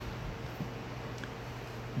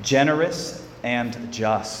generous and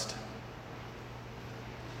just.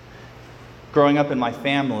 Growing up in my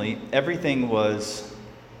family, everything was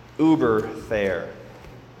uber fair.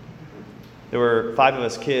 There were 5 of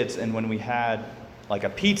us kids, and when we had like a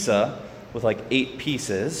pizza with like 8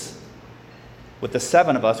 pieces, with the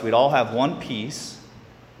 7 of us, we'd all have 1 piece,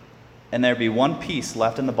 and there'd be 1 piece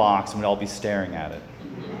left in the box, and we'd all be staring at it.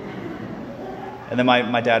 And then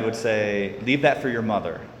my dad would say, "Leave that for your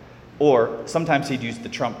mother." Or sometimes he'd use the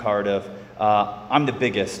trump card of, "I'm the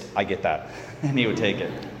biggest, I get that." And he would take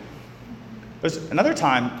it. There's another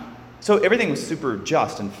time, so everything was super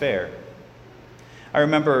just and fair. I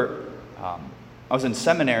remember I was in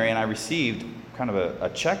seminary and I received kind of a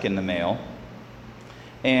check in the mail.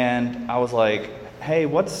 And I was like, "Hey,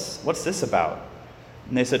 what's this about?"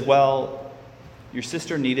 And they said, "Well, your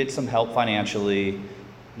sister needed some help financially."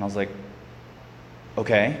 And I was like,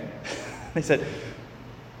 "Okay." They said,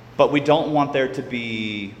 "But we don't want there to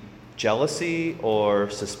be jealousy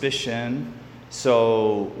or suspicion,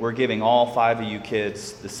 so we're giving all 5 of you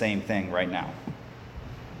kids the same thing right now."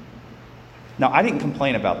 Now, I didn't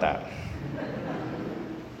complain about that.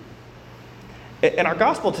 In our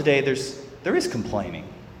gospel today, there is complaining.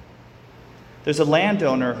 There's a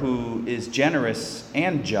landowner who is generous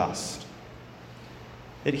and just.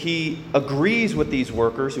 That he agrees with these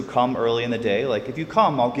workers who come early in the day, like, "If you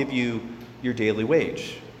come, I'll give you your daily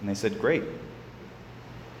wage." And they said, "Great."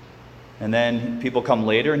 And then people come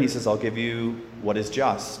later and he says, "I'll give you what is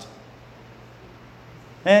just."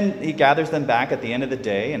 And he gathers them back at the end of the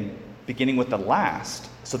day, and beginning with the last.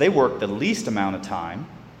 So they work the least amount of time.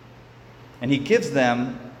 And he gives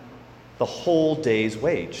them the whole day's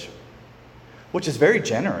wage, which is very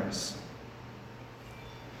generous.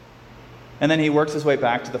 And then he works his way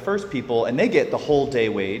back to the first people, and they get the whole day's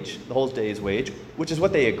wage, which is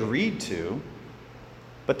what they agreed to,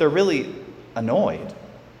 but they're really annoyed.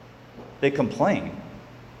 They complain.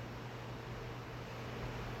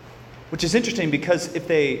 Which is interesting, because if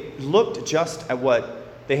they looked just at what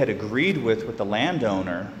they had agreed with the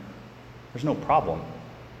landowner, there's no problem.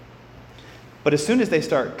 But as soon as they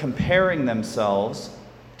start comparing themselves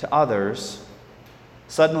to others,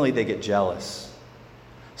 suddenly they get jealous.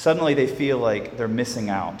 Suddenly they feel like they're missing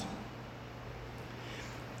out.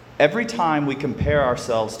 Every time we compare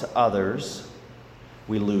ourselves to others,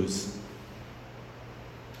 we lose.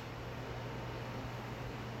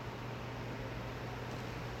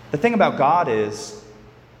 The thing about God is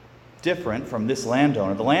different from this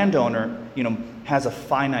landowner. The landowner, has a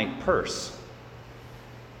finite purse.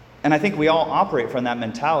 And I think we all operate from that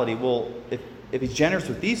mentality. Well, if he's generous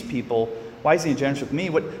with these people, why isn't he generous with me?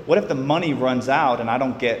 What if the money runs out and I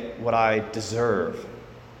don't get what I deserve?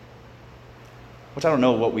 Which I don't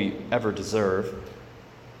know what we ever deserve.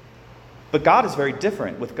 But God is very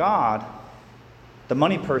different. With God, the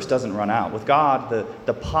money purse doesn't run out. With God,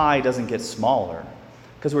 the pie doesn't get smaller.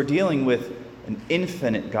 Because we're dealing with an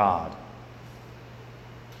infinite God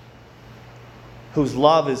whose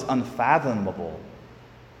love is unfathomable.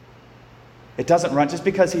 It doesn't run just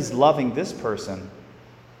because he's loving this person.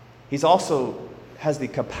 He's also has the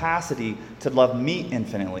capacity to love me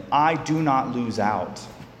infinitely. I do not lose out.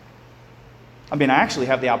 I actually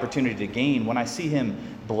have the opportunity to gain. When I see him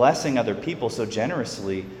blessing other people so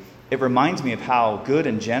generously, it reminds me of how good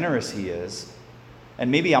and generous he is.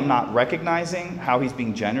 And maybe I'm not recognizing how he's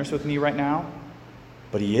being generous with me right now,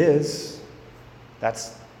 but he is.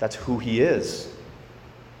 That's who he is.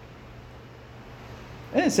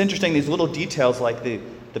 And it's interesting, these little details, like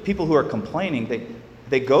the people who are complaining,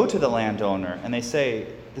 they go to the landowner and they say,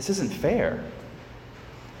 "This isn't fair."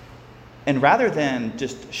 And rather than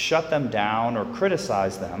just shut them down or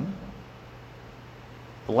criticize them,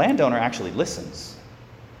 the landowner actually listens.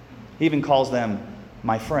 He even calls them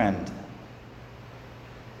 "my friend."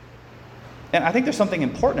 And I think there's something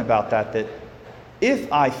important about that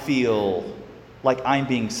if I feel like I'm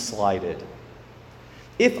being slighted,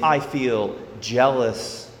 if I feel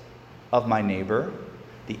jealous of my neighbor,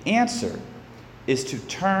 the answer is to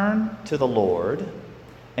turn to the Lord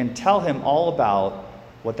and tell him all about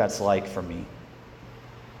what that's like for me.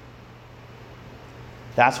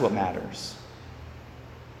 That's what matters.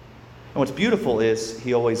 And what's beautiful is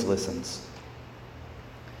he always listens.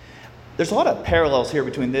 There's a lot of parallels here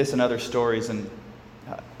between this and other stories, and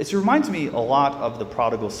it reminds me a lot of the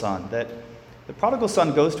prodigal son, that the prodigal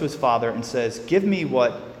son goes to his father and says, "Give me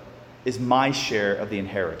what is my share of the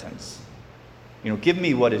inheritance. Give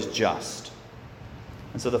me what is just."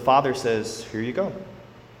 And so the father says, "Here you go."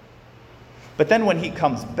 But then when he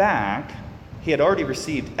comes back, he had already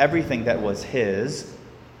received everything that was his,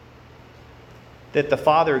 that the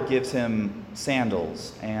father gives him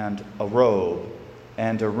sandals and a robe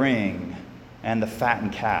and a ring and the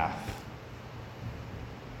fattened calf.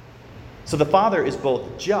 So the Father is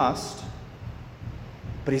both just,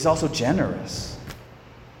 but he's also generous.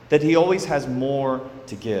 That he always has more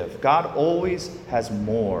to give. God always has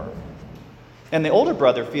more. And the older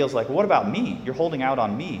brother feels like, well, what about me? You're holding out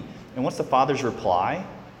on me. And what's the Father's reply?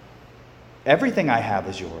 Everything I have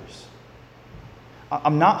is yours.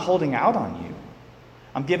 I'm not holding out on you.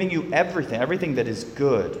 I'm giving you everything that is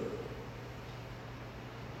good.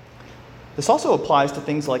 This also applies to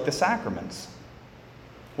things like the sacraments.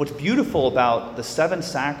 What's beautiful about the 7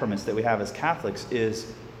 sacraments that we have as Catholics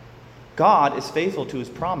is God is faithful to his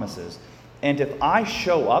promises. And if I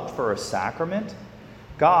show up for a sacrament,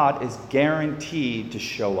 God is guaranteed to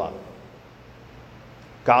show up.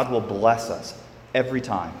 God will bless us every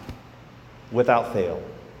time, without fail.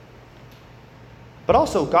 But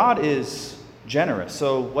also, God is generous.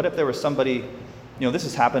 So what if there was somebody, this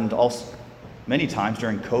has happened also many times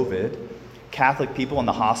during COVID, Catholic people in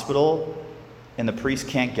the hospital, and the priest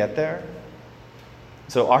can't get there.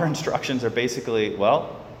 So our instructions are basically,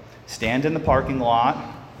 stand in the parking lot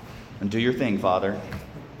and do your thing, Father.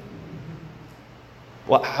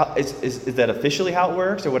 Is that officially how it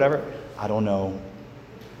works or whatever? I don't know.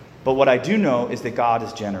 But what I do know is that God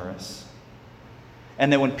is generous.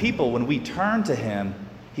 And that when we turn to him,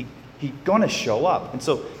 he's going to show up. And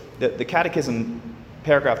so the Catechism,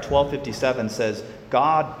 paragraph 1257 says,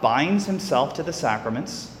 God binds himself to the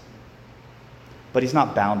sacraments, but he's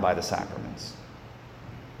not bound by the sacraments.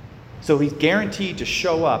 So he's guaranteed to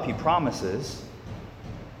show up, he promises.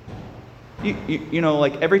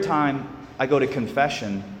 Like every time I go to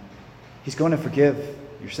confession, he's going to forgive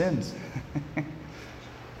your sins.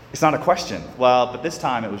 It's not a question. Well, but this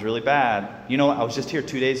time it was really bad. I was just here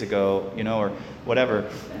 2 days ago, or whatever.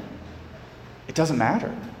 It doesn't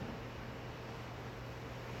matter.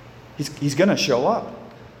 He's going to show up.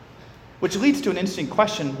 Which leads to an interesting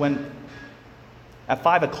question when, at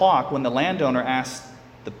 5 o'clock, when the landowner asked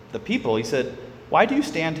the people, he said, "Why do you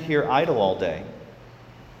stand here idle all day?"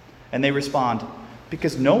 And they respond,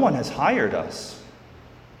 "Because no one has hired us."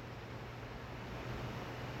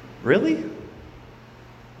 Really?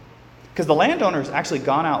 Because the landowner's actually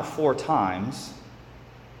gone out 4 times,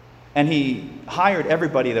 and he hired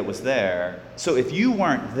everybody that was there. So if you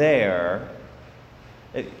weren't there,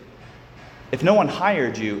 if no one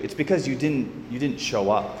hired you, it's because you didn't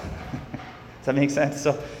show up. Does that make sense?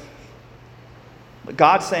 So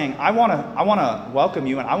God's saying, I want to welcome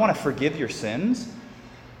you and I want to forgive your sins,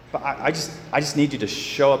 but I just need you to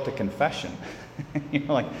show up to confession.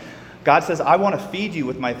 God says, I want to feed you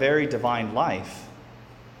with my very divine life,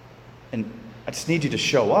 and I just need you to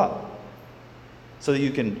show up so that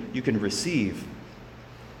you can receive.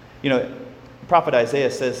 The prophet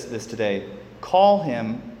Isaiah says this today: call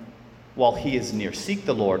him while he is near. Seek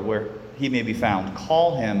the Lord where he may be found.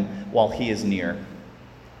 Call him while he is near.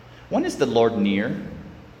 When is the Lord near?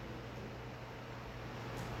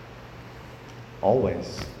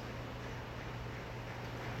 Always.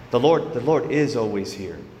 The Lord is always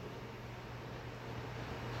here.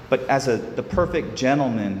 But as the perfect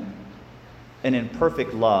gentleman and in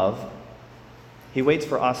perfect love, he waits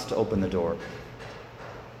for us to open the door.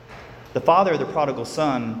 The father of the prodigal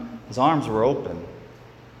son, his arms were open,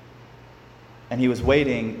 and he was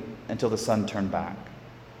waiting until the son turned back.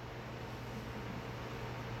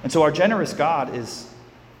 And so our generous God is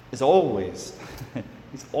always,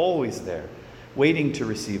 he's always there, waiting to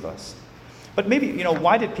receive us. But maybe,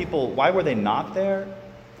 why were they not there?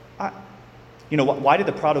 Why did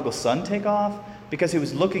the prodigal son take off? Because he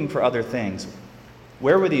was looking for other things.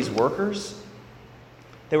 Where were these workers?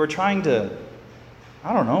 They were trying to,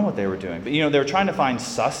 I don't know what they were doing, but they were trying to find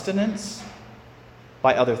sustenance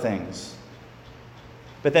by other things.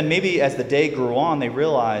 But then maybe as the day grew on, they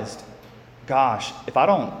realized, gosh, if I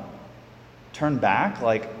don't turn back,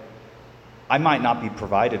 I might not be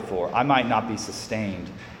provided for. I might not be sustained.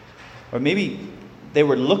 Or maybe they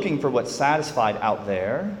were looking for what satisfied out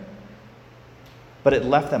there, but it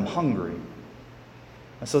left them hungry.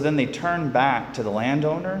 And so then they turned back to the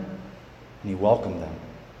landowner, and he welcomed them.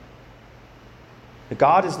 But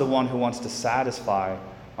God is the one who wants to satisfy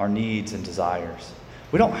our needs and desires.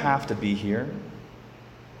 We don't have to be here.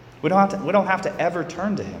 We don't have to ever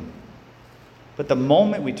turn to him. But the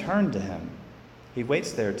moment we turn to him, he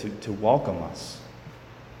waits there to welcome us.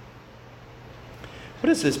 What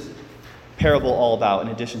is this parable all about, in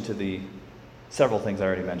addition to the several things I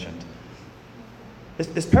already mentioned?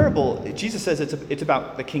 This parable, Jesus says it's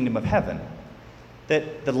about the kingdom of heaven.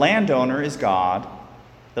 That the landowner is God,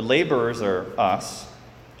 the laborers are us.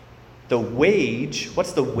 The wage,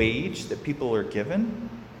 what's the wage that people are given?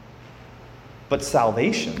 but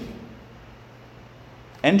salvation,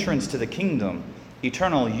 entrance to the kingdom,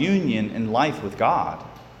 eternal union in life with God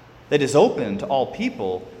that is open to all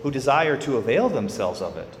people who desire to avail themselves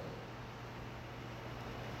of it.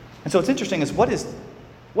 And so what's interesting is what is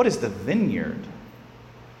the vineyard?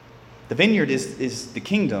 The vineyard is the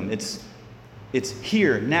kingdom. It's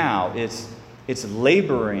here now. It's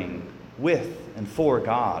laboring with and for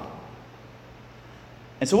God.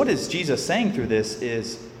 And so what is Jesus saying through this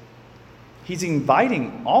is he's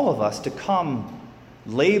inviting all of us to come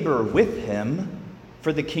labor with him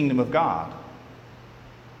for the kingdom of God.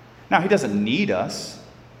 Now, he doesn't need us.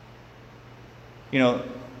 You know,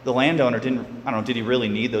 the landowner did he really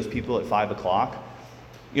need those people at 5 o'clock?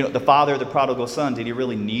 You know, the father of the prodigal son, did he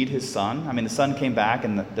really need his son? I mean, the son came back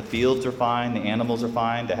and the fields are fine, the animals are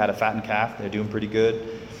fine, they had a fattened calf, they're doing pretty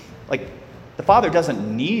good. Like, the father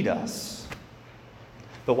doesn't need us.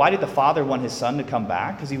 But why did the father want his son to come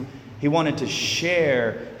back? Because he wanted to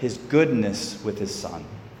share his goodness with his son.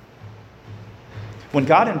 When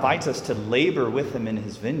God invites us to labor with him in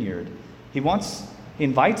his vineyard, he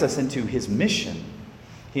invites us into his mission.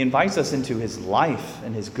 He invites us into his life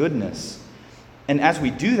and his goodness. And as we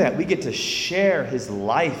do that, we get to share his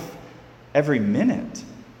life every minute.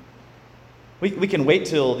 We can wait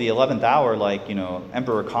till the 11th hour like,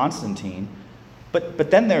 Emperor Constantine.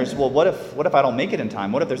 But then there's, well, what if I don't make it in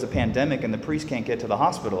time? What if there's a pandemic and the priest can't get to the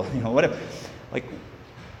hospital?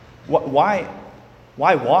 Why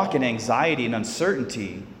walk in anxiety and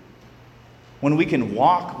uncertainty when we can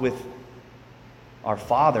walk with our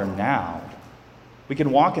Father now? We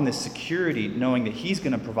can walk in this security knowing that he's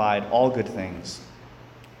going to provide all good things.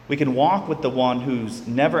 We can walk with the one who's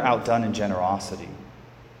never outdone in generosity.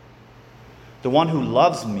 The one who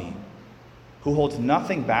loves me, who holds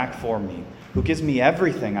nothing back for me, who gives me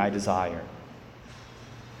everything I desire.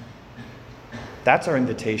 That's our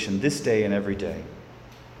invitation this day and every day.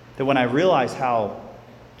 That when I realize how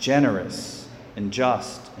generous and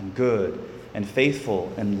just and good and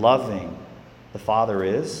faithful and loving the Father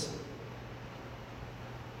is,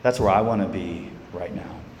 that's where I want to be right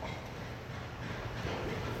now.